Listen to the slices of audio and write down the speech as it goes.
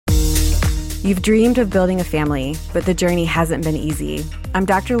You've dreamed of building a family, but the journey hasn't been easy. I'm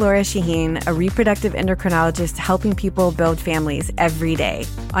Dr. Laura Shaheen, a reproductive endocrinologist helping people build families every day.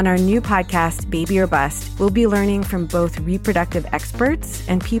 On our new podcast, Baby or Bust, we'll be learning from both reproductive experts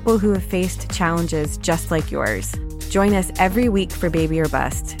and people who have faced challenges just like yours. Join us every week for Baby or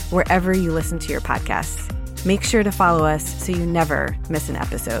Bust, wherever you listen to your podcasts. Make sure to follow us so you never miss an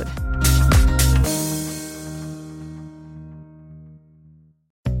episode.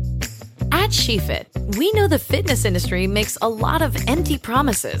 At SheFit, we know the fitness industry makes a lot of empty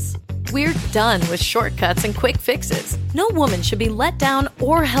promises. We're done with shortcuts and quick fixes. No woman should be let down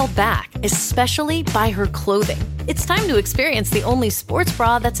or held back, especially by her clothing. It's time to experience the only sports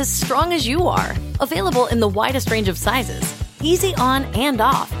bra that's as strong as you are. Available in the widest range of sizes, easy on and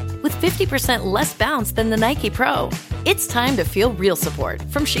off, with 50% less bounce than the Nike Pro. It's time to feel real support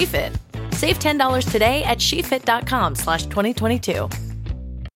from SheFit. Save $10 today at shefit.com/2022.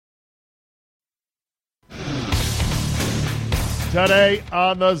 Today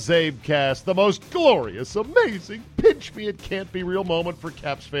on the CzabeCast, the most glorious, amazing, pinch me, it can't be real moment for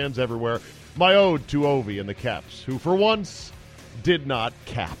Caps fans everywhere. My ode to Ovi and the Caps, who for once did not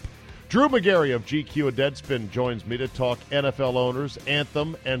cap. Drew McGarry of GQ and Deadspin joins me to talk NFL owners,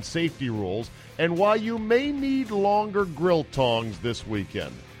 anthem, and safety rules, and why you may need longer grill tongs this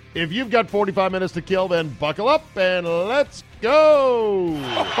weekend. If you've got 45 minutes to kill, then buckle up and let's go! Here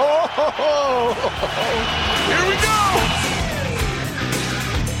we go!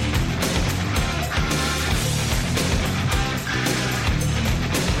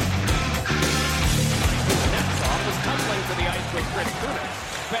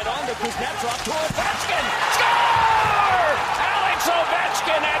 Fed on to Kuznetsov to Ovechkin. Score! Alex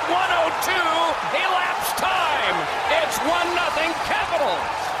Ovechkin at 1:02 elapsed time. It's 1-0 Capitals.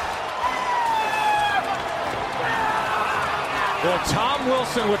 Well, Tom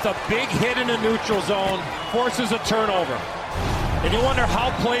Wilson with a big hit in the neutral zone forces a turnover. And you wonder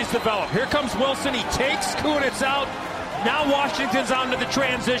how plays develop. Here comes Wilson. He takes Kunitz out. Now Washington's on to the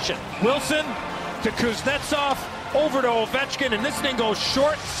transition. Wilson to Kuznetsov. Over to Ovechkin, and this thing goes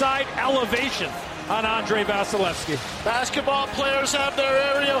short side elevation on Andrei Vasilevsky. Basketball players have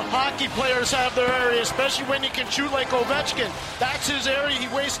their area, hockey players have their area, especially when you can shoot like Ovechkin. That's his area, he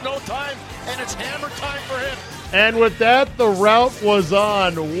wastes no time, and it's hammer time for him. And with that, the route was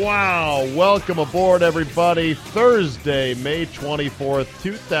on. Wow. Welcome aboard, everybody. Thursday, May 24th,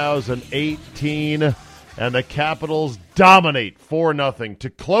 2018, and the Capitals dominate 4-0 to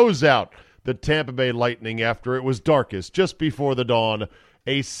close out the Tampa Bay Lightning after it was darkest just before the dawn.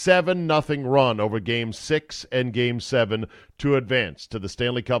 A 7-0 run over Game 6 and Game 7 to advance to the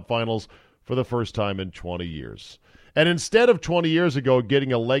Stanley Cup Finals for the first time in 20 years. And instead of 20 years ago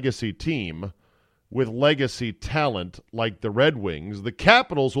getting a legacy team with legacy talent like the Red Wings, the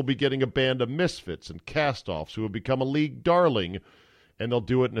Capitals will be getting a band of misfits and cast-offs who have become a league darling, and they'll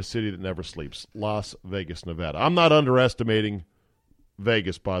do it in a city that never sleeps, Las Vegas, Nevada. I'm not underestimating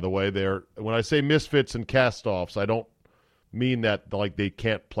Vegas, by the way. When I say misfits and cast-offs, I don't mean that like they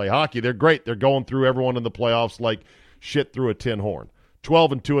can't play hockey. They're great. They're going through everyone in the playoffs like shit through a tin horn.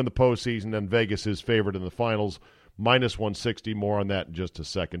 12-2 in the postseason, and Vegas is favored in the finals, minus 160. More on that in just a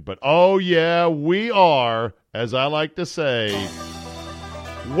second. But, oh, yeah, we are, as I like to say,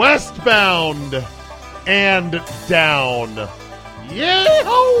 westbound and down.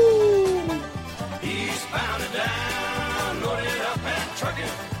 Yee-hoo! Eastbound and down, loaded up and trucking.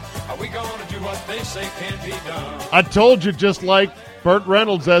 Are we gonna do what they say can't be done? I told you, just like Burt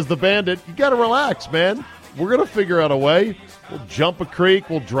Reynolds as the Bandit, you got to relax, man. We're going to figure out a way. We'll jump a creek.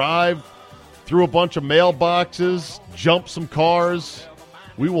 We'll drive through a bunch of mailboxes, jump some cars.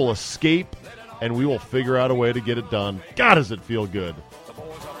 We will escape, and we will figure out a way to get it done. God, does it feel good. The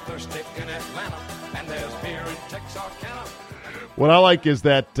boys up their stick in Atlanta, and there's beer in Texarkana. What I like is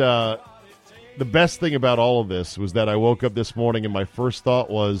that the best thing about all of this was that I woke up this morning and my first thought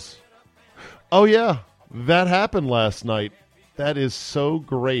was, oh, yeah, that happened last night. That is so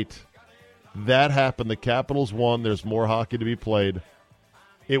great. That happened. The Capitals won. There's more hockey to be played.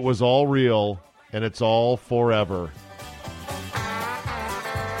 It was all real, and it's all forever.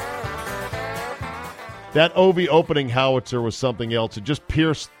 That Ovi opening howitzer was something else. It just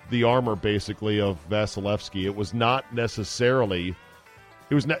pierced the armor, basically, of Vasilevsky. It was not necessarily...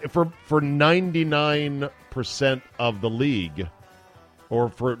 It was not, for 99% of the league, or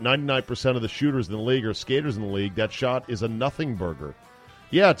for 99% of the shooters in the league or skaters in the league, that shot is a nothing burger.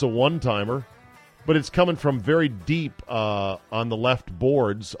 Yeah, it's a one-timer, but it's coming from very deep on the left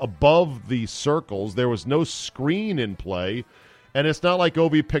boards, above the circles. There was no screen in play, and it's not like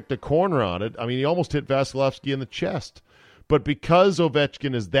Ovi picked a corner on it. I mean, he almost hit Vasilevsky in the chest. But because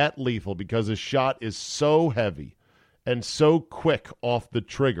Ovechkin is that lethal, because his shot is so heavy and so quick off the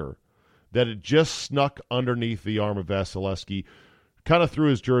trigger that it just snuck underneath the arm of Vasilevsky, kind of through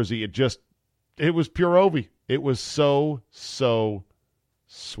his jersey, it was pure Ovi. It was so, so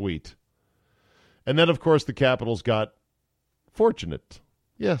sweet. And then, of course, the Capitals got fortunate.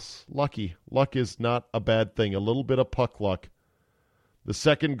 Yes, lucky. Luck is not a bad thing. A little bit of puck luck. The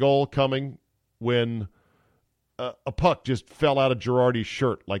second goal coming when a puck just fell out of Girardi's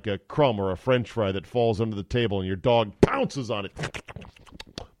shirt like a crumb or a French fry that falls under the table and your dog pounces on it.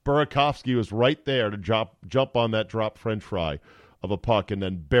 Burakovsky was right there to jump on that drop French fry of a puck and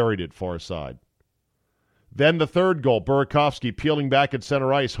then buried it far side. Then the third goal, Burakovsky peeling back at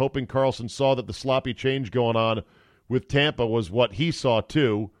center ice, hoping Karlsson saw that the sloppy change going on with Tampa was what he saw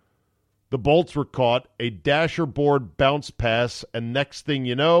too. The bolts were caught, a dasher board bounce pass, and next thing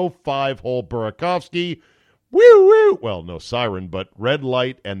you know, 5-hole Burakovsky. Woo woo! Well, no siren, but red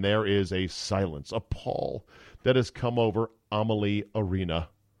light, and there is a silence, a pall that has come over Amalie Arena.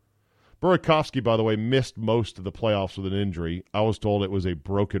 Burakovsky, by the way, missed most of the playoffs with an injury. I was told it was a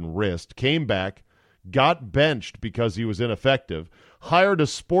broken wrist. Came back, got benched because he was ineffective, hired a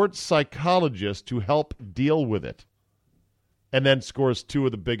sports psychologist to help deal with it, and then scores 2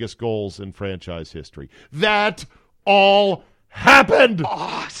 of the biggest goals in franchise history. That all happened!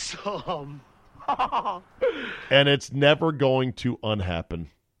 Awesome! And it's never going to unhappen.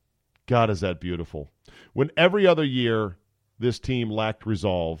 God, is that beautiful. When every other year this team lacked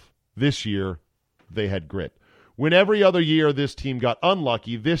resolve, this year they had grit. When every other year this team got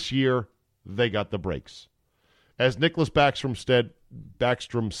unlucky, this year they got the breaks. As Nicholas Backstrom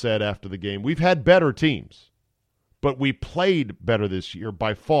said after the game, we've had better teams, but we played better this year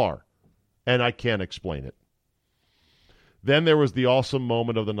by far, and I can't explain it. Then there was the awesome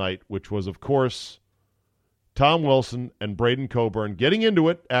moment of the night, which was, of course, Tom Wilson and Braden Coburn getting into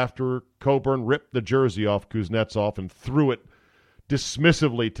it after Coburn ripped the jersey off Kuznetsov and threw it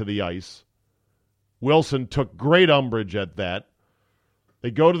dismissively to the ice. Wilson took great umbrage at that.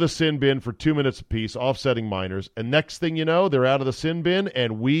 They go to the sin bin for 2 minutes apiece, offsetting minors, and next thing you know, they're out of the sin bin,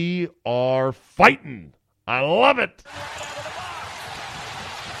 and we are fighting. I love it.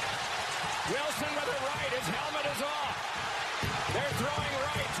 Wilson with a right. His helmet is off. They're throwing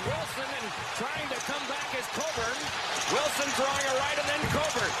rights. Wilson and trying to come back is Coburn. Wilson throwing a right and then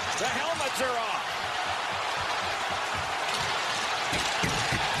Coburn. The helmets are off.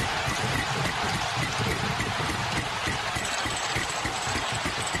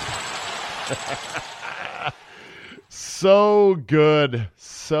 So good.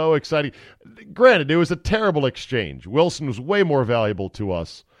 So exciting. Granted, it was a terrible exchange. Wilson was way more valuable to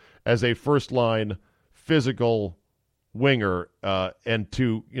us as a first-line physical winger, and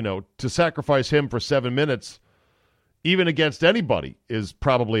to sacrifice him for 7 minutes, even against anybody, is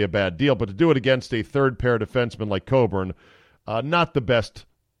probably a bad deal. But to do it against a third-pair defenseman like Coburn, not the best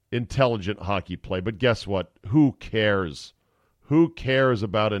intelligent hockey play. But guess what? Who cares? Who cares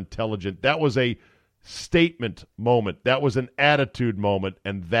about intelligent? That was a statement moment. That was an attitude moment,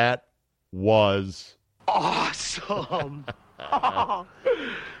 and that was Awesome!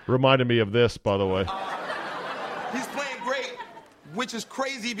 reminded me of this, by the way. He's playing great, which is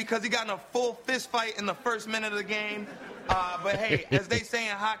crazy because he got in a full fist fight in the first minute of the game. But hey, as they say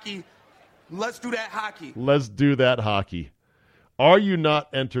in hockey, let's do that hockey. Let's do that hockey. Are you not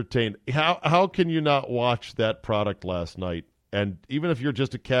entertained? How can you not watch that product last night? And even if you're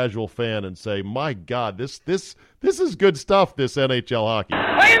just a casual fan and say, my God, this is good stuff, this NHL hockey.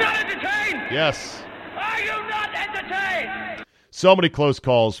 Are you not entertained? Yes. Are you not entertained? So many close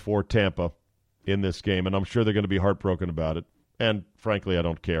calls for Tampa in this game, and I'm sure they're going to be heartbroken about it. And frankly, I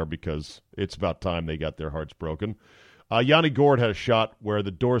don't care because it's about time they got their hearts broken. Yanni Gourde had a shot where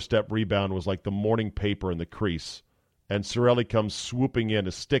the doorstep rebound was like the morning paper in the crease, and Cirelli comes swooping in.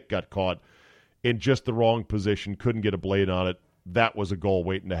 His stick got caught in just the wrong position, couldn't get a blade on it. That was a goal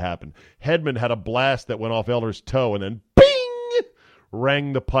waiting to happen. Hedman had a blast that went off Eller's toe and then bing!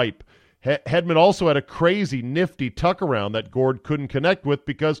 Rang the pipe. Hedman also had a crazy, nifty tuck around that Gourde couldn't connect with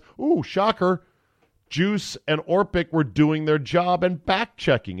because, ooh, shocker, Juice and Orpik were doing their job and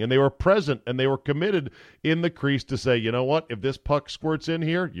back-checking, and they were present, and they were committed in the crease to say, you know what, if this puck squirts in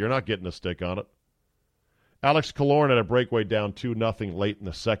here, you're not getting a stick on it. Alex Killorn had a breakaway down 2-0 late in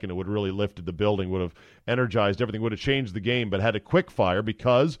the second. It would have really lifted the building, would have energized everything, would have changed the game, but had a quick fire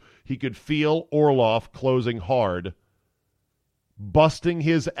because he could feel Orlov closing hard, busting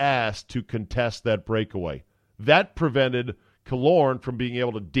his ass to contest that breakaway. That prevented Killorn from being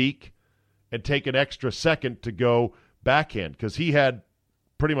able to deke and take an extra second to go backhand because he had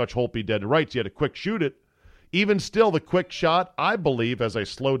pretty much Holtby dead to rights. He had to quick shoot it. Even still, the quick shot, I believe, as I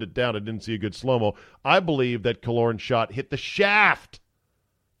slowed it down, I didn't see a good slow-mo, I believe that Killorn's shot hit the shaft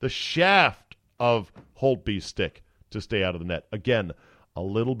of Holtby's stick to stay out of the net. Again, a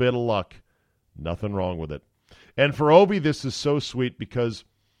little bit of luck. Nothing wrong with it. And for Ovi, this is so sweet because,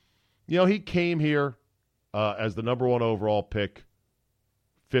 he came here as the number 1 overall pick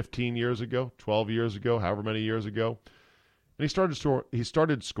 15 years ago, 12 years ago, however many years ago. And he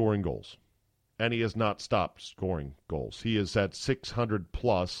started scoring goals. And he has not stopped scoring goals. He is at 600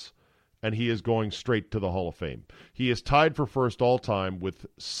 plus, and he is going straight to the Hall of Fame. He is tied for first all-time with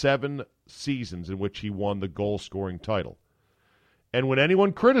 7 seasons in which he won the goal-scoring title. And when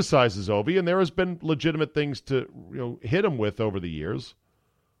anyone criticizes Ovi, and there has been legitimate things to hit him with over the years,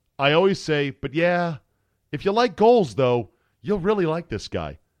 I always say, but yeah, if you like goals, though, you'll really like this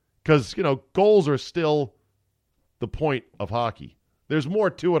guy. Because, goals are still the point of hockey. There's more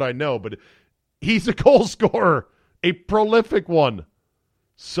to it, I know, but he's a goal scorer, a prolific one.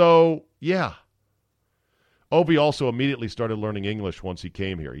 So, yeah. Ovi also immediately started learning English once he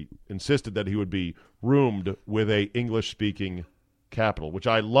came here. He insisted that he would be roomed with a English-speaking capital, which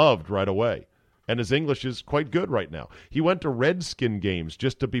I loved right away. And his English is quite good right now. He went to Redskin games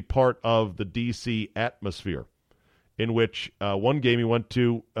just to be part of the D.C. atmosphere, in which one game he went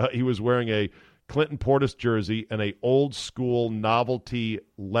to, he was wearing a Clinton Portis jersey and a old-school novelty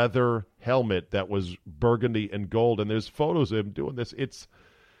leather helmet that was burgundy and gold. And there's photos of him doing this. It's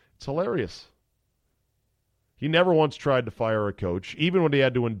hilarious. He never once tried to fire a coach, even when he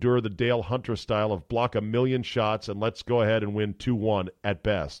had to endure the Dale Hunter style of block 1,000,000 shots and let's go ahead and win 2-1 at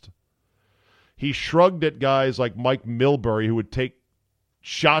best. He shrugged at guys like Mike Milbury, who would take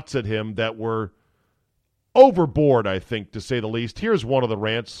shots at him that were overboard, I think, to say the least. Here's one of the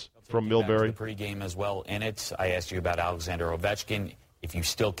rants from Milbury. The pregame as well in it. I asked you about Alexander Ovechkin, if you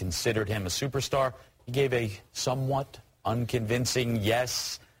still considered him a superstar. He gave a somewhat unconvincing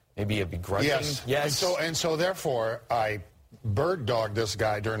yes. Maybe a begrudging yes. And so therefore, I bird dogged this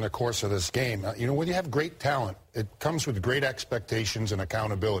guy during the course of this game. When you have great talent, it comes with great expectations and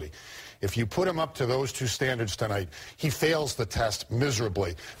accountability. If you put him up to those 2 standards tonight, he fails the test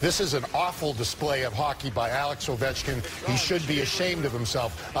miserably. This is an awful display of hockey by Alex Ovechkin. He should be ashamed of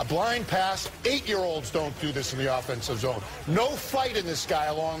himself. A blind pass, 8-year-olds don't do this in the offensive zone. No fight in this guy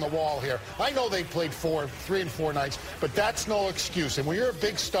along the wall here. I know they played 3 and 4 nights, but that's no excuse. And when you're a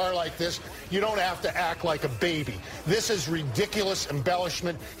big star like this, you don't have to act like a baby. This is ridiculous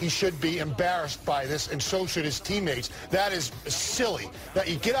embellishment. He should be embarrassed by this, and so should his teammates. That is silly. That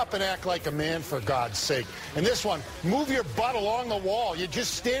you get up and act like a man, for God's sake. And this one, move your butt along the wall. You're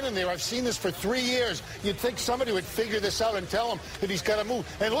just standing there. I've seen this for 3 years. You'd think somebody would figure this out and tell him that he's got to move.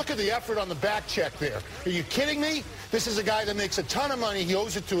 And look at the effort on the back check there. Are you kidding me? This is a guy that makes a ton of money. He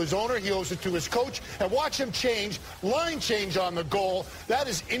owes it to his owner. He owes it to his coach. And watch him line change on the goal. That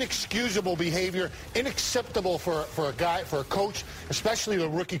is inexcusable behavior, unacceptable for a coach, especially a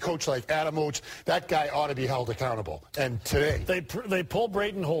rookie coach like Adam Oates. That guy ought to be held accountable. And today They pull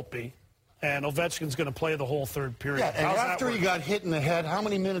Braden Holtby, and Ovechkin's going to play the whole third period. Yeah, and after he got hit in the head, how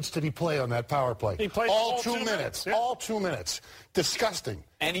many minutes did he play on that power play? He played all 2 minutes. Yeah. All 2 minutes. Disgusting.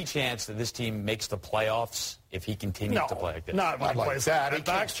 Any chance that this team makes the playoffs if he continues to play like this? Not like that.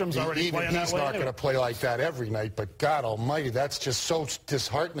 Backstrom's already playing that way. He's not going to play like that every night, but God almighty, that's just so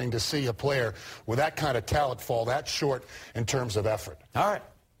disheartening to see a player with that kind of talent fall that short in terms of effort. All right.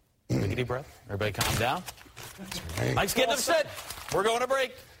 Take a deep breath. Everybody calm down. Mike's getting upset. We're going to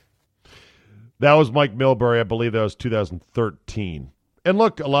break. That was Mike Milbury. I believe that was 2013. And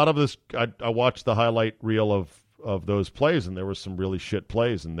look, a lot of this, I watched the highlight reel of those plays, and there were some really shit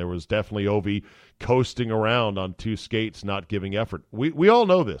plays, and there was definitely Ovi coasting around on 2 skates, not giving effort. We all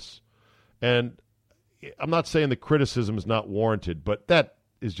know this. And I'm not saying the criticism is not warranted, but that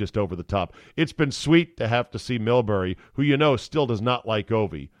is just over the top. It's been sweet to have to see Milbury, who still does not like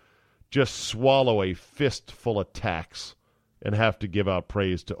Ovi, just swallow a fistful of tacks and have to give out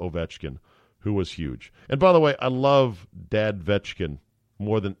praise to Ovechkin, who was huge. And by the way, I love Dad Vetchkin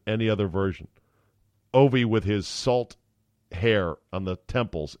more than any other version. Ovi with his salt hair on the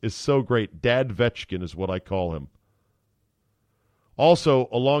temples is so great. Dad Vetchkin is what I call him. Also,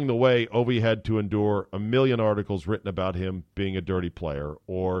 along the way, Ovi had to endure 1,000,000 articles written about him being a dirty player,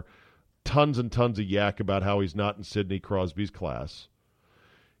 or tons and tons of yak about how he's not in Sidney Crosby's class.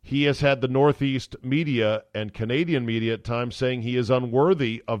 He has had the Northeast media and Canadian media at times saying he is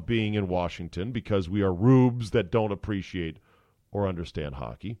unworthy of being in Washington because we are rubes that don't appreciate or understand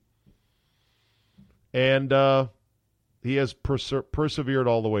hockey. And he has persevered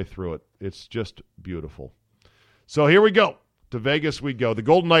all the way through it. It's just beautiful. So here we go. To Vegas we go. The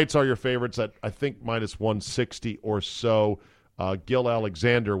Golden Knights are your favorites at, I think, minus 160 or so. Gil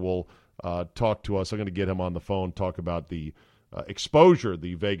Alexander will talk to us. I'm going to get him on the phone, talk about the exposure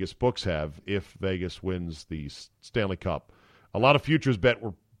the Vegas books have if Vegas wins the Stanley Cup. A lot of futures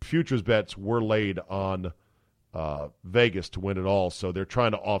bets were laid on Vegas to win it all, so they're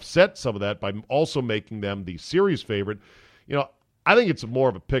trying to offset some of that by also making them the series favorite. I think it's more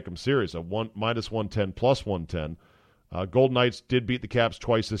of a pick'em series, minus 110, plus 110. Golden Knights did beat the Caps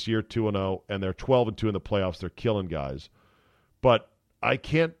twice this year, 2-0, and they're 12-2 in the playoffs. They're killing guys. But I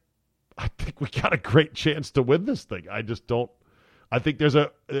think we got a great chance to win this thing. I just don't. I think there's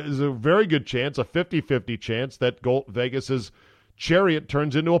a very good chance, a 50-50 chance, that Vegas's chariot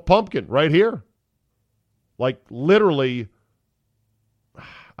turns into a pumpkin right here. Like, literally,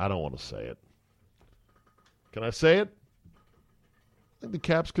 I don't want to say it. Can I say it? I think the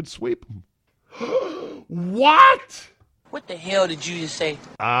Caps could sweep them. What? What the hell did you just say?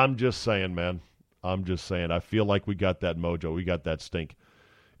 I'm just saying, man. I'm just saying. I feel like we got that mojo. We got that stink.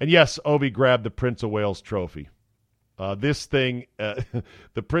 And yes, Ovi grabbed the Prince of Wales trophy. This thing,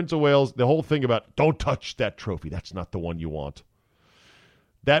 the Prince of Wales, the whole thing about don't touch that trophy. That's not the one you want.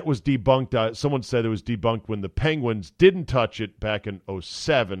 That was debunked. Someone said it was debunked when the Penguins didn't touch it back in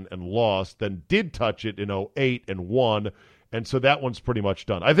 2007 and lost, then did touch it in 2008 and won. And so that one's pretty much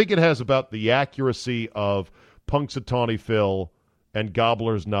done. I think it has about the accuracy of Punxsutawney Phil and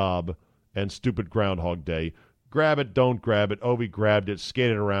Gobbler's Knob and Stupid Groundhog Day. Grab it, don't grab it. Ovi grabbed it,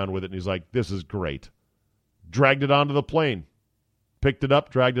 skated around with it, and he's like, this is great. Dragged it onto the plane. Picked it up,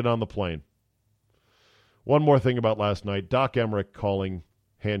 dragged it on the plane. One more thing about last night. Doc Emmerich calling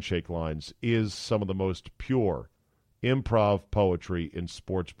handshake lines is some of the most pure improv poetry in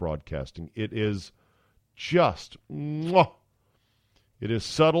sports broadcasting. It is just, mwah. It is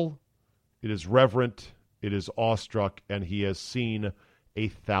subtle, it is reverent, it is awestruck, and he has seen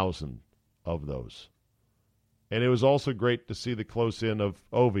 1,000 of those. And it was also great to see the close-in of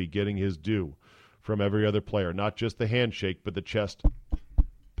Ovi getting his due from every other player. Not just the handshake, but the chest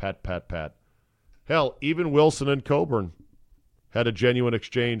pat, pat, pat. Hell, even Wilson and Coburn had a genuine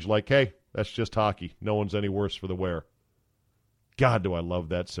exchange like, hey, that's just hockey. No one's any worse for the wear. God, do I love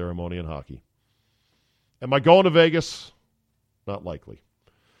that ceremony in hockey. Am I going to Vegas? Not likely.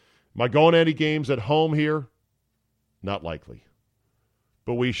 Am I going to any games at home here? Not likely.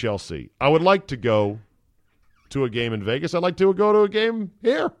 But we shall see. I would like to go to a game in Vegas. I'd like to go to a game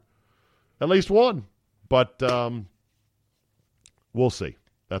here. At least one. But we'll see.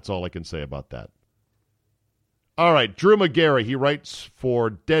 That's all I can say about that. All right, Drew McGarry. He writes for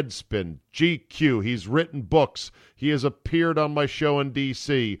Deadspin, GQ. He's written books. He has appeared on my show in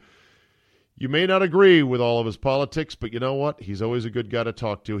D.C. You may not agree with all of his politics, but you know what? He's always a good guy to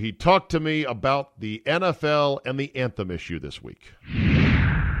talk to. He talked to me about the NFL and the anthem issue this week.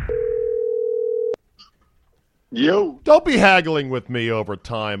 Yo. Don't be haggling with me over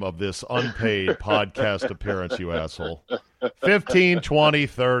time of this unpaid podcast appearance, you asshole. 15, 20,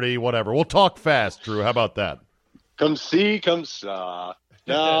 30, whatever. We'll talk fast, Drew. How about that? Come see, come saw.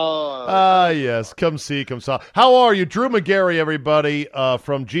 No. Yes. Come see, come saw. How are you? Drew McGarry, everybody,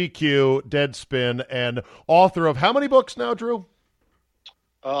 from GQ, Deadspin, and author of how many books now, Drew?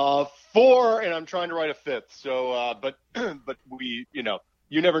 4, and I'm trying to write a 5th. So, but we,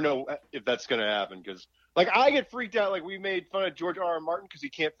 you never know if that's going to happen because, like, I get freaked out. Like, we made fun of George R.R. Martin because he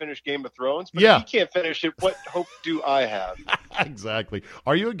can't finish Game of Thrones. But if he can't finish it, what hope do I have? Exactly.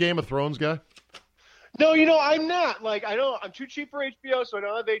 Are you a Game of Thrones guy? No, I'm not. Like, I'm too cheap for HBO, so I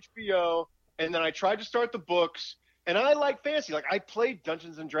don't have HBO. And then I tried to start the books, and I like fantasy. Like, I played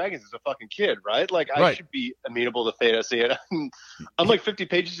Dungeons and Dragons as a fucking kid, right? Like, I should be amenable to fantasy. And I'm like 50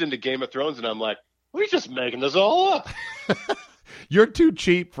 pages into Game of Thrones, and I'm like, we're just making this all up. You're too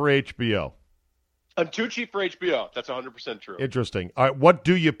cheap for HBO. I'm too cheap for HBO. That's 100% true. Interesting. All right, what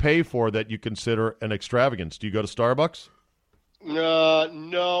do you pay for that you consider an extravagance? Do you go to Starbucks?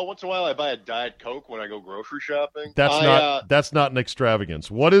 No. Once in a while, I buy a Diet Coke when I go grocery shopping. That's not an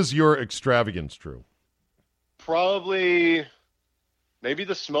extravagance. What is your extravagance, Drew? Probably, maybe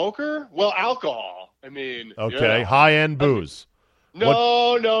the smoker. Well, alcohol. I mean, okay, high-end booze.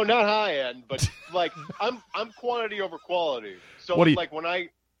 No, not high-end, but like I'm quantity over quality. So like when I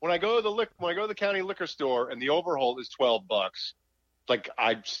go to the county liquor store and the Overholt is $12, like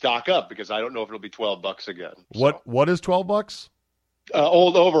I stock up because I don't know if it'll be $12 again. What is $12?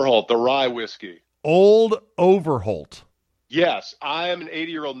 Old Overholt, the rye whiskey. Old Overholt. Yes, I am an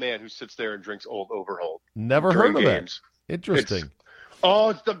 80-year-old man who sits there and drinks Old Overholt. Never heard of that. Interesting.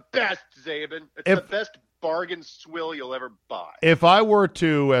 It's the best, Zabin. It's the best bargain swill you'll ever buy. If I were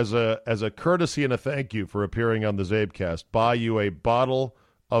to, as a courtesy and a thank you for appearing on the CzabeCast, buy you a bottle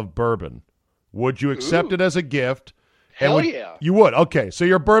of bourbon, would you accept it as a gift? Hell yeah. You would? Okay, so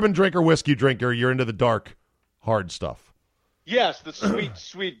you're a bourbon drinker, whiskey drinker. You're into the dark, hard stuff. Yes, the sweet,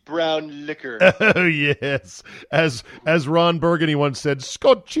 sweet brown liquor. Oh, yes. As Ron Burgundy once said,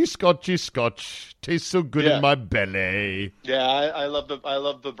 Scotchy, Scotchy, Scotch. Tastes so good in my belly. Yeah, I love the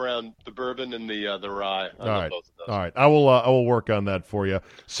bourbon and the rye. I love both of those. All right. I will work on that for you.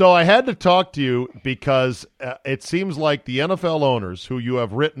 So I had to talk to you because it seems like the NFL owners who you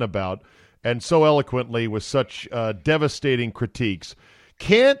have written about and so eloquently with such devastating critiques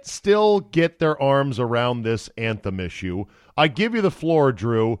can't still get their arms around this anthem issue. I give you the floor,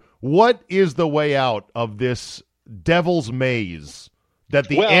 Drew. What is the way out of this devil's maze that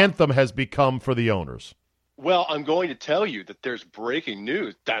the anthem has become for the owners? Well, I'm going to tell you that there's breaking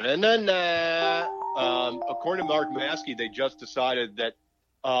news. Da-na-na-na. According to Mark Maskey, they just decided that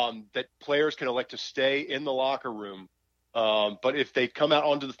that players can elect to stay in the locker room, but if they come out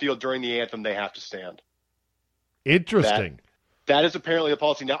onto the field during the anthem, they have to stand. Interesting. That is apparently a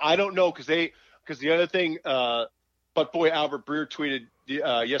policy. Now, I don't know because the other thing, but boy, Albert Breer tweeted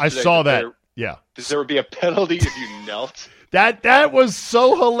yesterday. I saw that. Yeah. There would be a penalty if you knelt. That was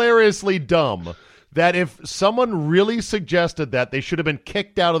so hilariously dumb that if someone really suggested that, they should have been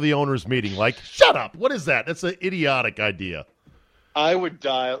kicked out of the owners' meeting. Like, shut up. What is that? That's an idiotic idea. I would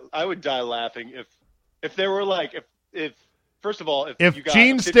die laughing if there were like if first of all, if you got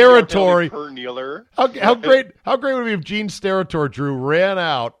Gene Steratore per kneeler, how great would it be if Gene Steratore, Drew, ran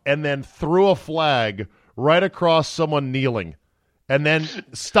out and then threw a flag right across someone kneeling, and then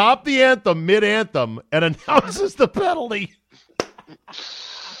stopped the anthem mid-anthem and announces the penalty,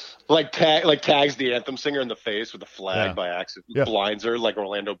 like tags the anthem singer in the face with a flag by accident, blinds her like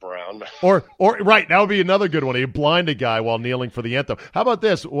Orlando Brown, or right, that would be another good one. You blind a guy while kneeling for the anthem. How about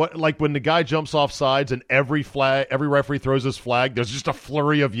this? Like when the guy jumps off sides and every referee throws his flag, there's just a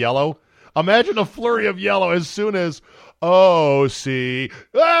flurry of yellow. Imagine a flurry of yellow as soon as flag.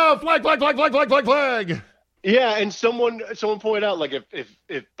 Yeah, and someone pointed out, like,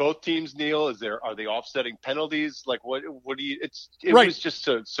 if both teams kneel, are they offsetting penalties? Like, what do you? It was just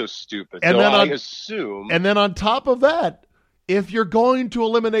so stupid. And so then I assume. And then on top of that, if you're going to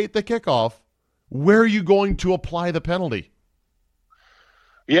eliminate the kickoff, where are you going to apply the penalty?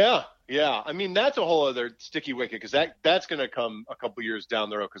 Yeah. I mean, that's a whole other sticky wicket because that's going to come a couple years down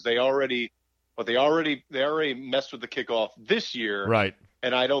the road because they already messed with the kickoff this year, right?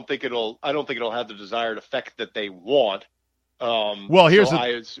 And I don't think it'll have the desired effect that they want. Well, here's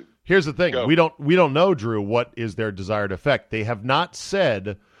the thing. Go. We don't know, Drew, what is their desired effect. They have not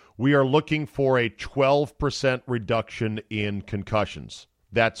said we are looking for a 12% reduction in concussions.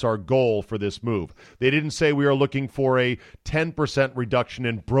 That's our goal for this move. They didn't say we are looking for a 10% reduction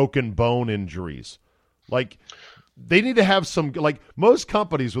in broken bone injuries. Like, they need to have some, like most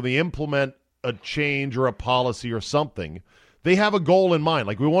companies when they implement a change or a policy or something, they have a goal in mind.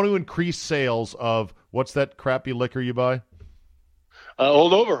 Like, we want to increase sales of, what's that crappy liquor you buy?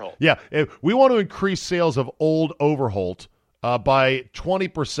 Old Overholt. Yeah, we want to increase sales of Old Overholt by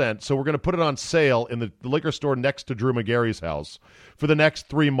 20%. So we're going to put it on sale in the liquor store next to Drew McGarry's house for the next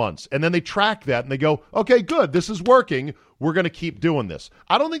 3 months. And then they track that and they go, okay, good, this is working. We're going to keep doing this.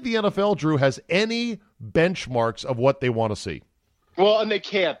 I don't think the NFL, Drew, has any benchmarks of what they want to see. Well, and they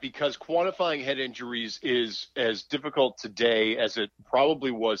can't because quantifying head injuries is as difficult today as it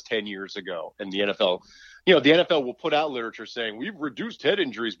probably was 10 years ago in the NFL. The NFL will put out literature saying we've reduced head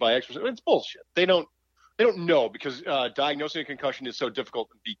injuries by X%. It's bullshit. They don't know because diagnosing a concussion is so difficult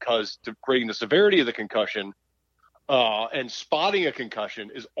because grading the severity of the concussion and spotting a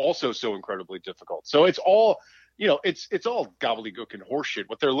concussion is also so incredibly difficult. So it's all, it's all gobbledygook and horseshit.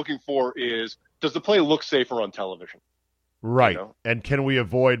 What they're looking for is, does the play look safer on television? Right. And can we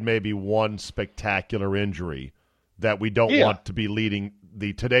avoid maybe one spectacular injury that we don't want to be leading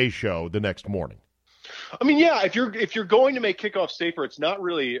the Today Show the next morning? I mean, yeah, if you're going to make kickoffs safer, it's not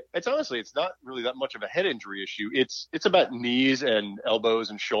really that much of a head injury issue. It's about knees and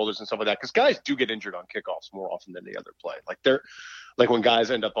elbows and shoulders and stuff like that because guys do get injured on kickoffs more often than the other play. Like when guys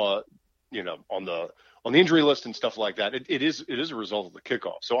end up on the injury list and stuff like that, it is a result of the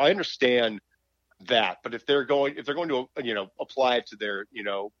kickoff. So I understand that, but if they're going to apply it to their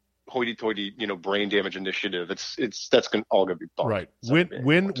hoity-toity brain damage initiative, that's all going to be bumped. Right.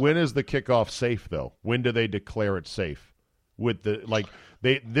 When is the kickoff safe though? When do they declare it safe? With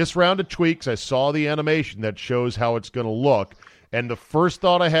this round of tweaks, I saw the animation that shows how it's going to look, and the first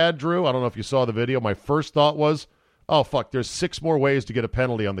thought I had, Drew, I don't know if you saw the video. My first thought was, Oh, fuck, there's 6 more ways to get a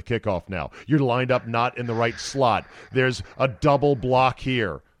penalty on the kickoff now. You're lined up not in the right slot. There's a double block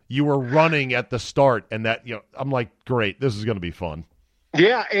here. You were running at the start, and that, I'm like, great, this is going to be fun.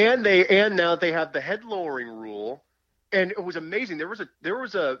 Yeah, and now they have the head lowering rule, and it was amazing. There was a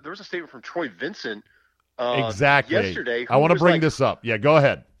statement from Troy Vincent exactly yesterday. I want to bring this up. Yeah, go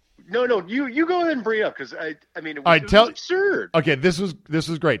ahead. No, you go ahead and bring it up because it was absurd. Okay, this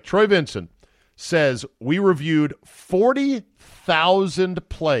is great. Troy Vincent says we reviewed 40,000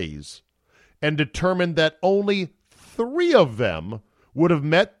 plays and determined that only 3 of them would have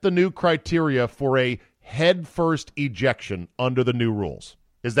met the new criteria for a head-first ejection under the new rules.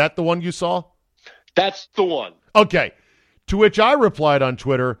 Is that the one you saw? That's the one. Okay. To which I replied on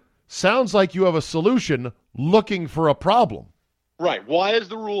Twitter, sounds like you have a solution looking for a problem. Right. Why is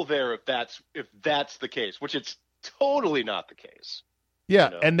the rule there if that's the case, which it's totally not the case. Yeah,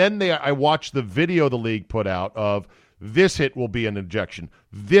 and then I watched the video the league put out of this hit will be an ejection,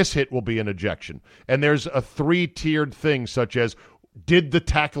 this hit will be an ejection. And there's a 3-tiered thing such as, did the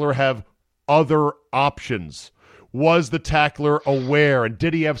tackler have other options? Was the tackler aware? And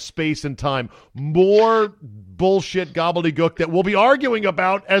did he have space and time? More bullshit gobbledygook that we'll be arguing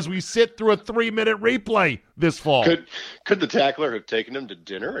about as we sit through a 3-minute replay this fall. Could the tackler have taken him to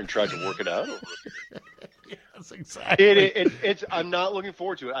dinner and tried to work it out? Yes, exactly. I'm not looking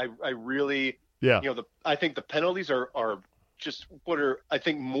forward to it. I really, I think the penalties are just what are, I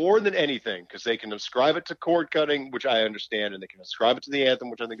think, more than anything, because they can ascribe it to cord cutting, which I understand, and they can ascribe it to the anthem,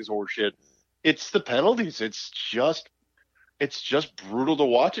 which I think is horseshit. It's the penalties. It's just brutal to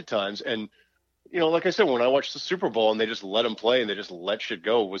watch at times. And, like I said, when I watched the Super Bowl and they just let them play and they just let shit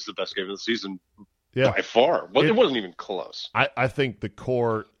go, was the best game of the season by far. It wasn't even close. I think the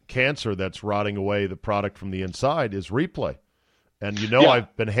core cancer that's rotting away the product from the inside is replay. And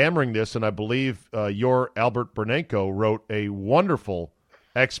I've been hammering this, and I believe your Albert Bernenko wrote a wonderful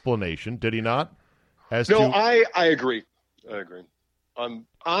explanation, did he not? I agree.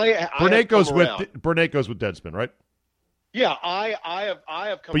 Bernenko's with Deadspin, right? Yeah, I have come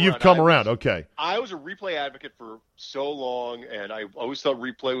around. But you've come around, okay. I was a replay advocate for so long, and I always thought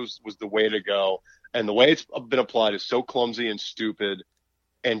replay was the way to go. And the way it's been applied is so clumsy and stupid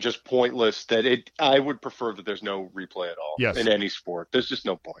and just pointless that I would prefer that there's no replay at all in any sport. There's just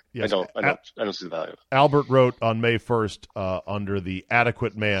no point. Yes. I don't see the value. Albert wrote on May 1st under the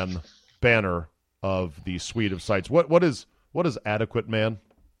Adequate Man banner of the suite of sites. What is Adequate Man,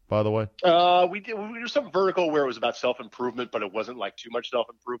 by the way? We did some vertical where it was about self-improvement, but it wasn't like too much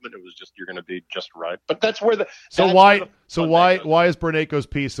self-improvement. It was just you're going to be just right. But that's where why is Bernenko's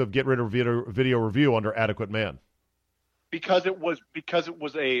piece of get rid of video review under Adequate Man? Because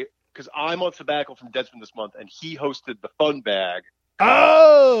I'm on sabbatical from Deadspin this month, and he hosted the Fun Bag.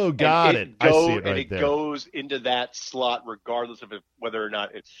 Oh, got it. I see it right there. Goes into that slot regardless of whether or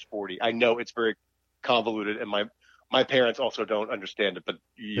not it's sporty. I know it's very convoluted, and my parents also don't understand it, but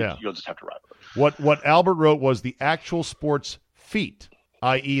you'll just have to ride with it. What Albert wrote was the actual sport's feat,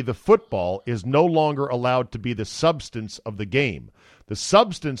 i.e. the football, is no longer allowed to be the substance of the game. The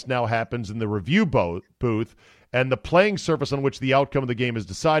substance now happens in the review booth, and the playing surface on which the outcome of the game is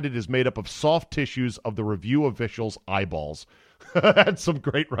decided is made up of soft tissues of the review official's eyeballs. That's some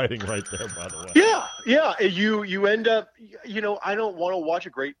great writing right there, by the way. Yeah. You end up, I don't want to watch a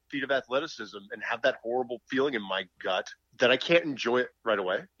great feat of athleticism and have that horrible feeling in my gut that I can't enjoy it right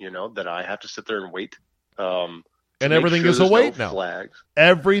away, that I have to sit there and wait. And everything is a wait now. Flags.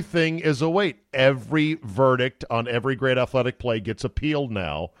 Everything is a wait. Every verdict on every great athletic play gets appealed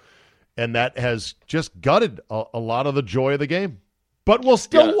now. And that has just gutted a lot of the joy of the game. But we'll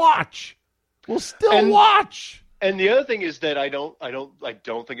still watch. We'll still watch. And the other thing is that I don't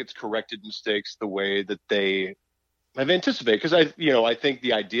think it's corrected mistakes the way that they have anticipated. Because I think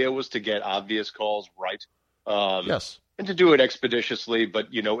the idea was to get obvious calls right. Yes. And to do it expeditiously, but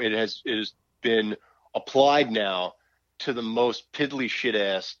it has been applied now to the most piddly shit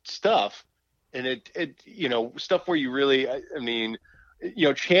ass stuff. And it stuff where you really,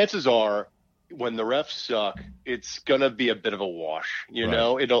 chances are when the refs suck, it's going to be a bit of a wash.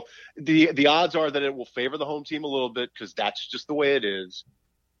 The odds are that it will favor the home team a little bit because that's just the way it is.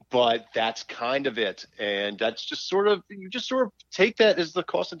 But that's kind of it. And that's just you take that as the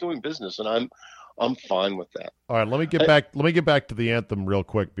cost of doing business. And I'm fine with that. All right, let me get back to the anthem real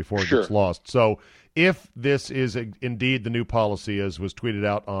quick before it gets lost. So if this is indeed the new policy, as was tweeted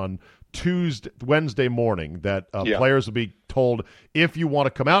out on Wednesday morning, that players will be told if you want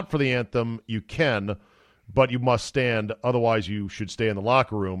to come out for the anthem, you can, but you must stand. Otherwise, you should stay in the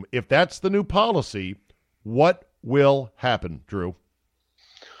locker room. If that's the new policy, what will happen, Drew?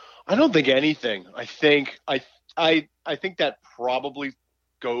 I don't think anything. I think I think that probably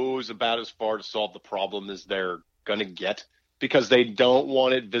goes about as far to solve the problem as they're going to get, because they don't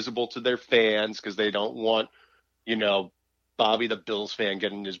want it visible to their fans, because they don't want, Bobby the Bills fan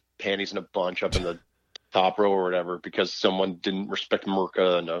getting his panties in a bunch up in the top row or whatever because someone didn't respect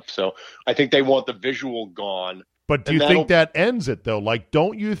Merca enough. So I think they want the visual gone. But do you think that ends it, though? Like,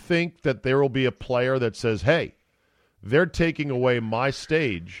 don't you think that there will be a player that says, hey, they're taking away my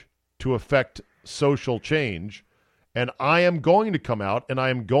stage to affect social change, and I am going to come out and I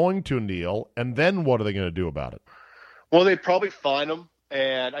am going to kneel, and then what are they going to do about it? Well, they'd probably fine him,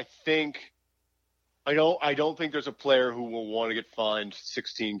 and I don't think there's a player who will want to get fined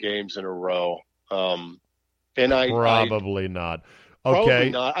 16 games in a row. Probably not. Okay. Probably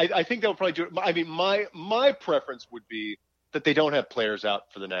not. I think they'll probably do it. I mean, my preference would be that they don't have players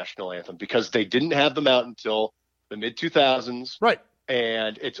out for the national anthem, because they didn't have them out until the mid 2000s. Right.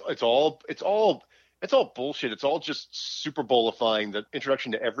 And it's all bullshit. It's all just Super Bowl-ifying the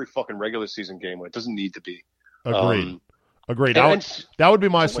introduction to every fucking regular season game when it doesn't need to be. Agreed. That would be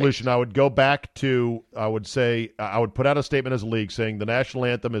my solution. I would go back to, I would put out a statement as a league saying the national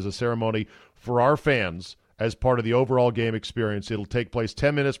anthem is a ceremony for our fans as part of the overall game experience. It'll take place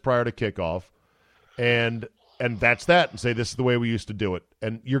 10 minutes prior to kickoff, and that's that, and say this is the way we used to do it.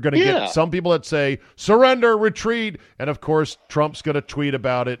 And you're going to get some people that say, surrender, retreat, and of course Trump's going to tweet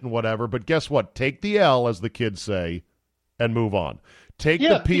about it and whatever, but guess what? Take the L, as the kids say, and move on. Take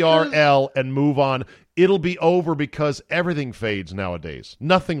the PRL and move on. It'll be over, because everything fades nowadays.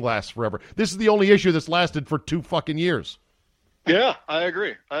 Nothing lasts forever. This is the only issue that's lasted for 2 fucking years. Yeah, I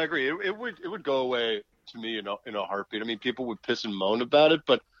agree. It would go away to me in a heartbeat. I mean, people would piss and moan about it,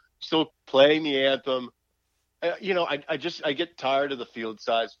 but still playing the anthem. I get tired of the field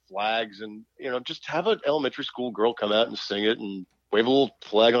size flags, and just have an elementary school girl come out and sing it and wave a little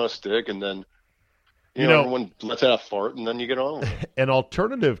flag on a stick, and then everyone lets out a fart, and then you get on with it. An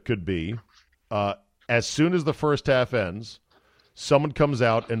alternative could be, as soon as the first half ends, someone comes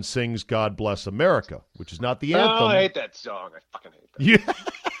out and sings "God Bless America," which is not the anthem. Oh, I hate that song. I fucking hate that. Yeah.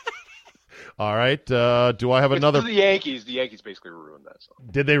 All right. Do I have another? The Yankees basically ruined that song.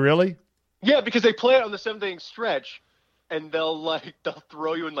 Did they really? Yeah, because they play it on the 7th-inning stretch, and they'll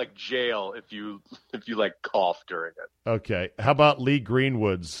throw you in jail if you cough during it. Okay. How about Lee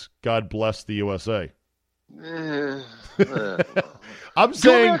Greenwood's "God Bless the USA"? I'm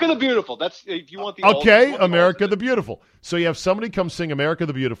saying America the Beautiful. That's if you want the America the Beautiful. So you have somebody come sing "America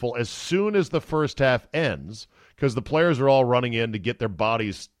the Beautiful" as soon as the first half ends, because the players are all running in to get their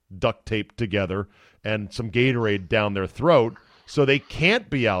bodies duct taped together and some Gatorade down their throat, so they can't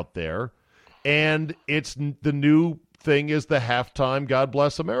be out there. And it's the new thing is the halftime "God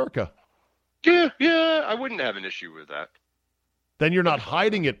Bless America." Yeah, I wouldn't have an issue with that. Then you're not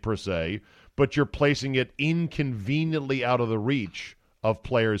hiding it per se, but you're placing it inconveniently out of the reach of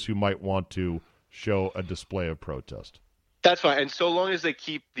players who might want to show a display of protest. That's fine. And so long as they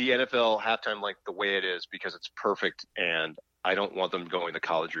keep the NFL halftime the way it is, because it's perfect, and I don't want them going the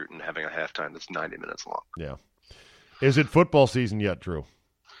college route and having a halftime that's 90 minutes long. Yeah. Is it football season yet, Drew?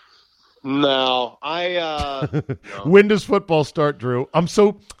 No. No. When does football start, Drew? I'm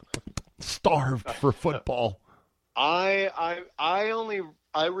so starved for football. I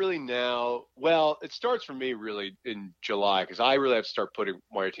really now, well, it starts for me really in July, because I really have to start putting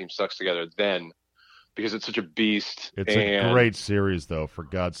Why Your Team Sucks together then, because it's such a beast. It's a great series, though, for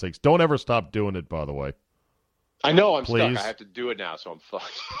God's sakes. Don't ever stop doing it, by the way. I know I'm stuck. I have to do it now, so I'm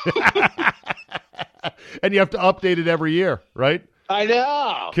fucked. And you have to update it every year, right? I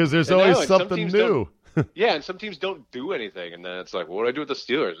know. Because there's always something new. Yeah, and some teams don't do anything, and then it's like, what do I do with the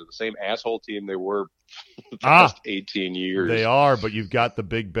Steelers? They're the same asshole team they were for the past 18 years. They are, but you've got the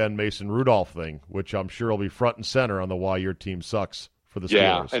Big Ben Mason Rudolph thing, which I'm sure will be front and center on the Why Your Team Sucks for the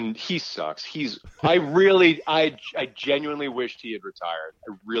Steelers. Yeah, and he sucks. I genuinely wished he had retired.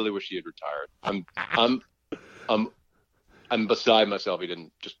 I really wish he had retired. I'm beside myself. He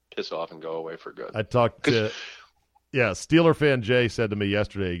didn't just piss off and go away for good. I talked to, Steeler fan Jay said to me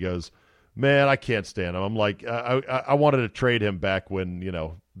yesterday, he goes, man, I can't stand him. I'm like, I wanted to trade him back when,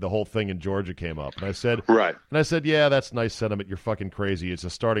 the whole thing in Georgia came up. And I said, right. And I said, yeah, that's nice sentiment. You're fucking crazy. It's a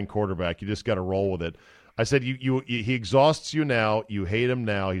starting quarterback. You just got to roll with it. I said, he exhausts you now. You hate him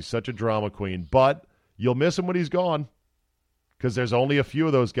now. He's such a drama queen, but you'll miss him when he's gone, because there's only a few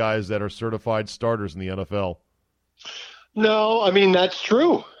of those guys that are certified starters in the NFL. No, I mean, that's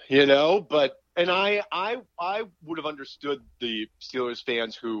true, but, and I would have understood the Steelers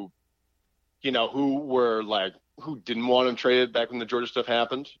fans who were who didn't want him traded back when the Georgia stuff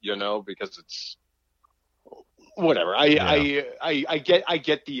happened, because it's whatever. I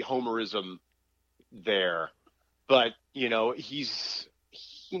get the homerism there. but he's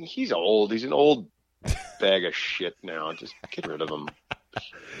old. He's an old bag of shit now. Just get rid of him.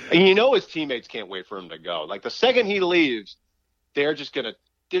 And his teammates can't wait for him to go. Like the second he leaves, they're just gonna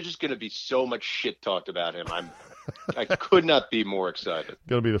be so much shit talked about him. I could not be more excited.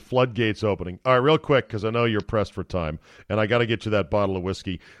 Going to be the floodgates opening. All right, real quick, because I know you're pressed for time, and I got to get you that bottle of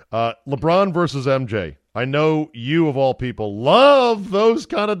whiskey. LeBron versus MJ. I know you, of all people, love those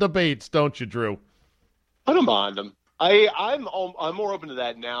kind of debates, don't you, Drew? I don't mind them. I'm more open to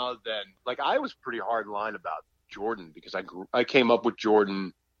that now than I was pretty hard line about Jordan because I came up with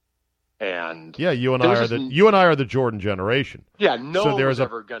Jordan. And yeah, you and I are the Jordan generation. Yeah, no one was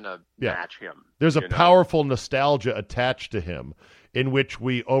ever gonna match him. There's a powerful nostalgia attached to him, in which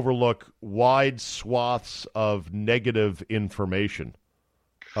we overlook wide swaths of negative information.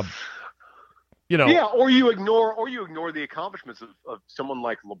 Yeah, or you ignore the accomplishments of someone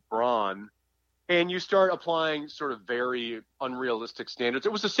like LeBron, and you start applying sort of very unrealistic standards.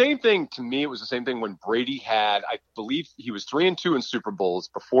 It was the same thing to me. It was the same thing when Brady had, I believe he was 3-2 in Super Bowls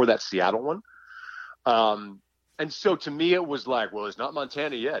before that Seattle one. And so to me, it was like, well, it's not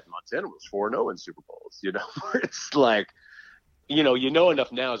Montana yet. Montana was 4-0 in Super Bowls, It's like, you know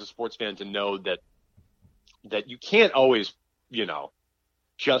enough now as a sports fan to know that you can't always,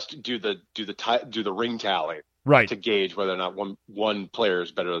 just do the ring tally. Right. To gauge whether or not one player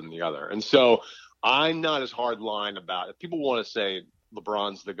is better than the other. And so I'm not as hard line about it. People want to say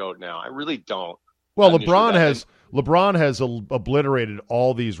LeBron's the GOAT now. I really don't. Well, LeBron has obliterated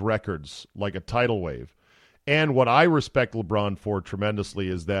all these records like a tidal wave. And what I respect LeBron for tremendously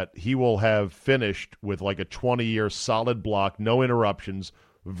is that he will have finished with like a 20-year solid block, no interruptions,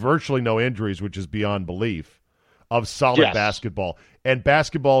 virtually no injuries, which is beyond belief, of solid basketball. And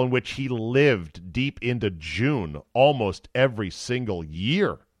basketball in which he lived deep into June almost every single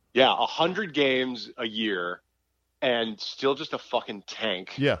year. Yeah, 100 games a year and still just a fucking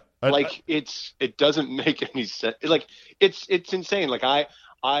tank. Yeah. It doesn't make any sense. It's insane. My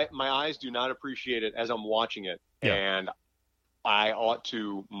eyes do not appreciate it as I'm watching it, and I ought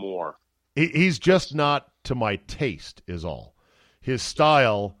to more. He's just not to my taste is all. His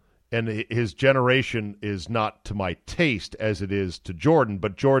style and his generation is not to my taste as it is to Jordan,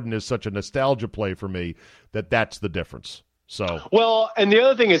 but Jordan is such a nostalgia play for me that's the difference. So well, and the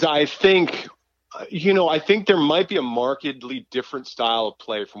other thing is, I think there might be a markedly different style of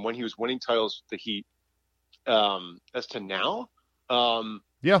play from when he was winning titles with the Heat as to now.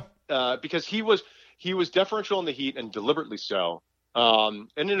 Because he was deferential in the Heat and deliberately so, and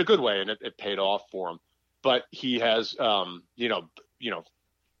in a good way, and it paid off for him. But he has,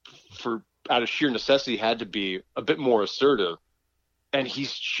 for out of sheer necessity, had to be a bit more assertive, and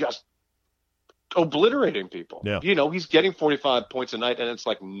he's just obliterating people. Yeah. He's getting 45 points a night, and it's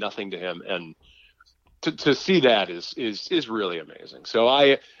like nothing to him. And to see that is really amazing. So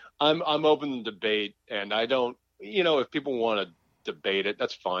I'm open to debate, and I don't, if people want to debate it,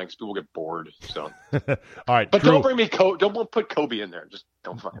 that's fine because people get bored. So all right, but Drew, don't bring me don't put Kobe in there. Just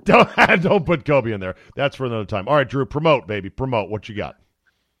don't fucking don't put Kobe in there. That's for another time. All right, Drew, promote, baby, promote. What you got?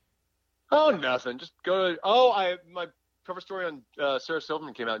 Oh, nothing. Just go to my cover story on Sarah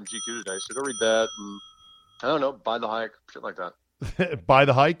Silverman came out in GQ today, so go read that. And I don't know, Buy the Hike, shit like that. Buy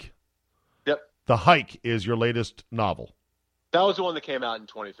the Hike? Yep. The Hike is your latest novel. That was the one that came out in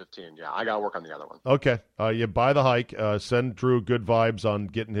 2015. Yeah, I got to work on the other one. Okay. You Buy the Hike. Send Drew good vibes on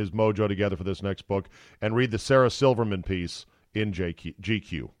getting his mojo together for this next book, and read the Sarah Silverman piece in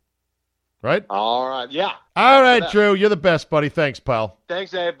GQ. Right? All right. Yeah. All right, Drew. You're the best, buddy. Thanks, pal.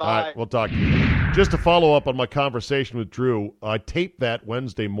 Thanks, Abe. Bye. All right. We'll talk to you. Just to follow up on my conversation with Drew, I taped that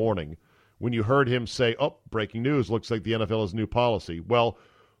Wednesday morning when you heard him say, breaking news, looks like the NFL has a new policy. Well,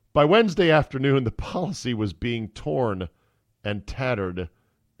 by Wednesday afternoon, the policy was being torn and tattered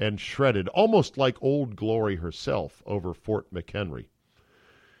and shredded, almost like Old Glory herself over Fort McHenry.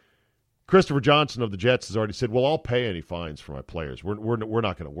 Christopher Johnson of the Jets has already said, well, I'll pay any fines for my players. We're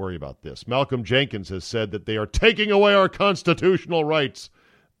not going to worry about this. Malcolm Jenkins has said that they are taking away our constitutional rights.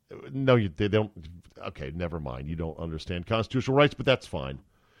 No, they don't. Okay, never mind. You don't understand constitutional rights, but that's fine.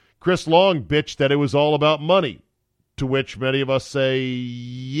 Chris Long bitched that it was all about money, to which many of us say,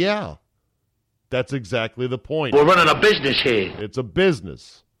 yeah, that's exactly the point. We're running a business here. It's a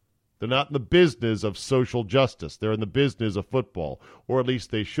business. They're not in the business of social justice. They're in the business of football, or at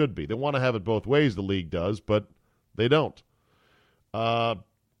least they should be. They want to have it both ways, the league does, but they don't.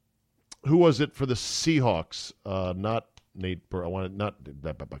 Who was it for the Seahawks? Not Nate Burr. I wanted not.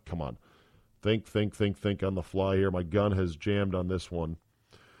 Come on, think on the fly here. My gun has jammed on this one.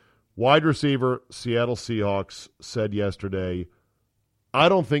 Wide receiver, Seattle Seahawks said yesterday, I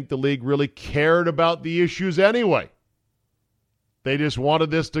don't think the league really cared about the issues anyway. They just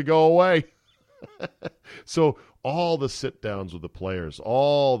wanted this to go away. So all the sit-downs with the players,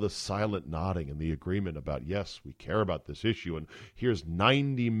 all the silent nodding and the agreement about, yes, we care about this issue, and here's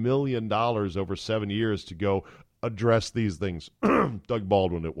 $90 million over 7 years to go address these things. Doug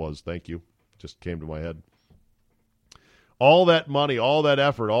Baldwin it was, thank you. Just came to my head. All that money, all that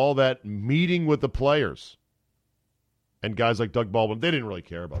effort, all that meeting with the players. And guys like Doug Baldwin, they didn't really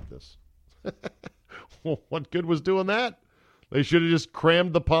care about this. Well, what good was doing that? They should have just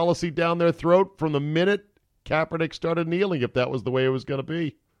crammed the policy down their throat from the minute Kaepernick started kneeling, if that was the way it was going to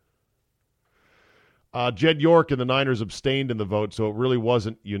be. Jed York and the Niners abstained in the vote, so it really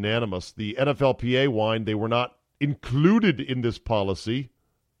wasn't unanimous. The NFLPA whined they were not included in this policy.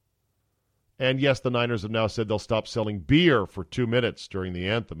 And yes, the Niners have now said they'll stop selling beer for 2 minutes during the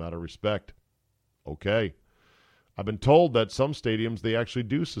anthem out of respect. Okay. I've been told that some stadiums, they actually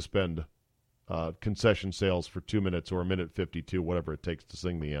do suspend concession sales for 2 minutes or 1:52, whatever it takes to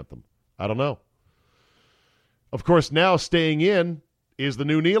sing the anthem. I don't know. Of course, now staying in is the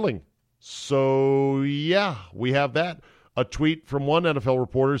new kneeling. So, yeah, we have that. A tweet from one NFL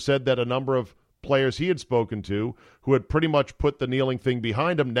reporter said that a number of players he had spoken to who had pretty much put the kneeling thing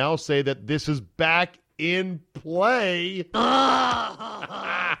behind him now say that this is back in play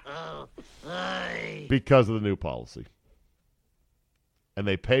because of the new policy. And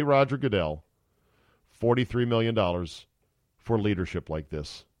they pay Roger Goodell $43 million for leadership like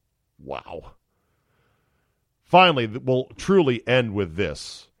this. Wow. Finally, we'll truly end with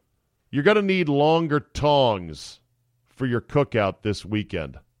this. You're going to need longer tongs for your cookout this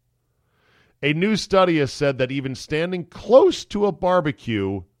weekend. A new study has said that even standing close to a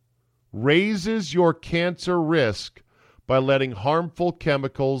barbecue raises your cancer risk by letting harmful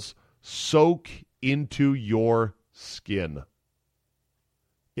chemicals soak into your skin.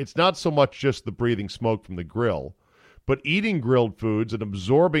 It's not so much just the breathing smoke from the grill, but eating grilled foods and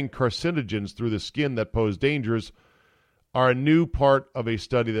absorbing carcinogens through the skin that pose dangers are a new part of a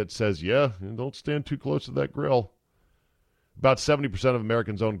study that says, yeah, don't stand too close to that grill. About 70% of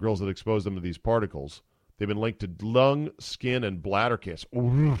Americans own grills that expose them to these particles. They've been linked to lung, skin, and bladder cancer.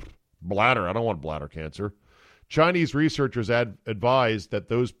 Ooh, bladder, I don't want bladder cancer. Chinese researchers advised that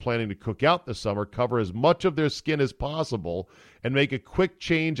those planning to cook out this summer cover as much of their skin as possible and make a quick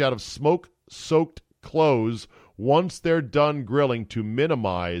change out of smoke-soaked clothes once they're done grilling to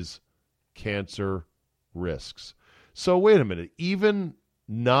minimize cancer risks. So wait a minute, even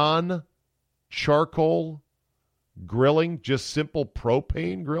non-charcoal grilling, just simple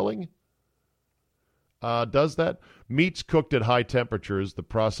propane grilling, does that? Meats cooked at high temperatures, the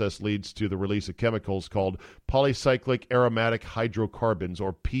process leads to the release of chemicals called polycyclic aromatic hydrocarbons,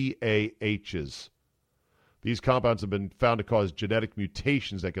 or PAHs. These compounds have been found to cause genetic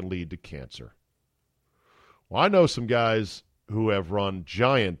mutations that can lead to cancer. Well, I know some guys who have run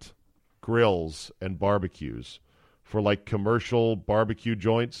giant grills and barbecues for like commercial barbecue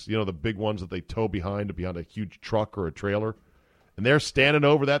joints, you know, the big ones that they tow behind a huge truck or a trailer. And they're standing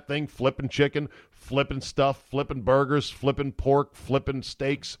over that thing, flipping chicken, flipping stuff, flipping burgers, flipping pork, flipping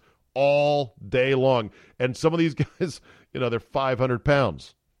steaks all day long. And some of these guys, you know, they're 500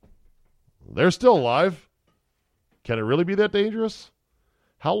 pounds. They're still alive. Can it really be that dangerous?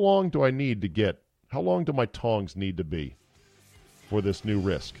 How long do my tongs need to be for this new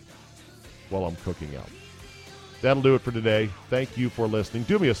risk while I'm cooking out? That'll do it for today. Thank you for listening.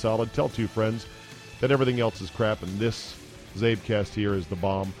 Do me a solid. Tell 2 friends that everything else is crap and this CzabeCast here is the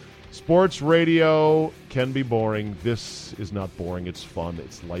bomb. Sports radio can be boring. This is not boring. It's fun.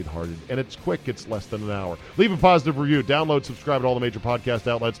 It's lighthearted. And it's quick. It's less than an hour. Leave a positive review. Download, subscribe to all the major podcast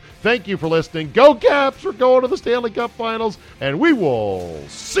outlets. Thank you for listening. Go Caps! We're going to the Stanley Cup Finals. And we will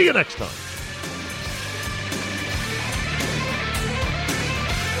see you next time.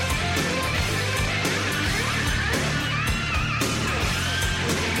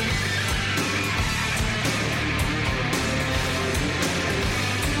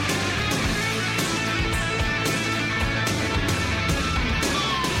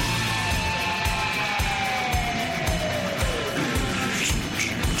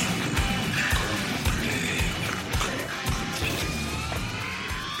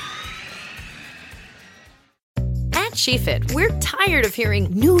 SheFit, we're tired of hearing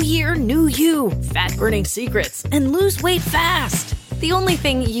new year, new you, fat-burning secrets, and lose weight fast. The only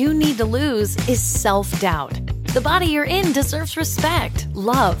thing you need to lose is self-doubt. The body you're in deserves respect,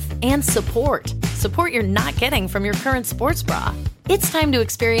 love, and support. Support you're not getting from your current sports bra. It's time to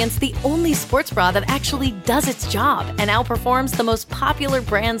experience the only sports bra that actually does its job and outperforms the most popular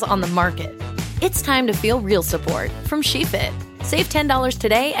brands on the market. It's time to feel real support from SheFit. Save $10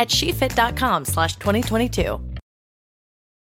 today at shefit.com/2022.